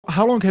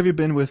How long have you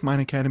been with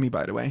Mine Academy,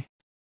 by the way?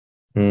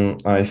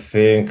 I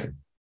think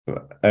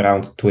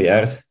around 2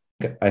 years.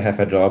 I have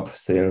a job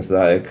since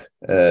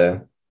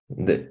the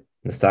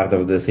start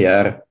of this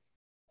year,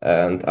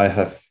 and I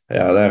have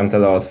learned a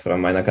lot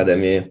from Mine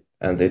Academy,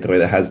 and it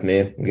really helped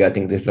me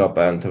getting this job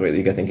and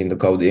really getting into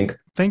coding.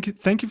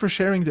 Thank you for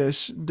sharing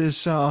this.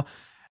 This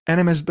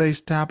NMS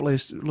based tab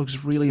list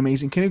looks really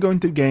amazing. Can you go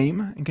into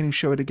game and can you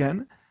show it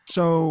again?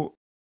 So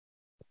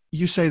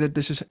you say that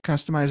this is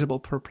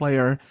customizable per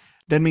player.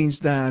 That means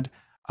that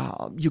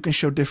you can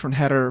show different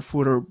header,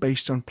 footer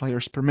based on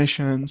players'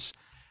 permissions.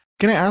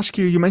 Can I ask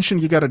you? You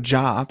mentioned you got a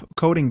job,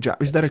 coding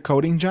job. Is that a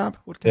coding job?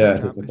 What kind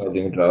of Yes, it's job a is it?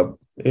 coding job.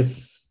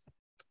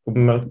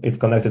 It's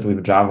connected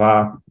with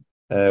Java,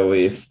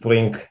 with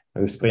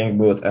Spring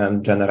Boot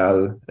and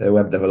general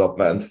web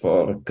development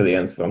for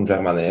clients from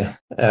Germany.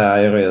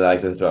 I really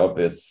like this job.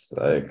 It's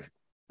like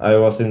I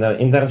was in an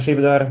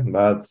internship there,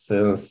 but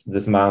since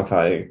this month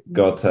I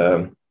got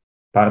a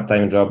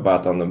part-time job,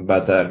 but on a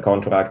better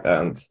contract,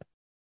 and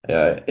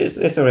yeah,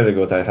 it's really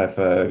good. I have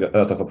a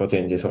lot of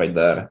opportunities right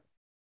there.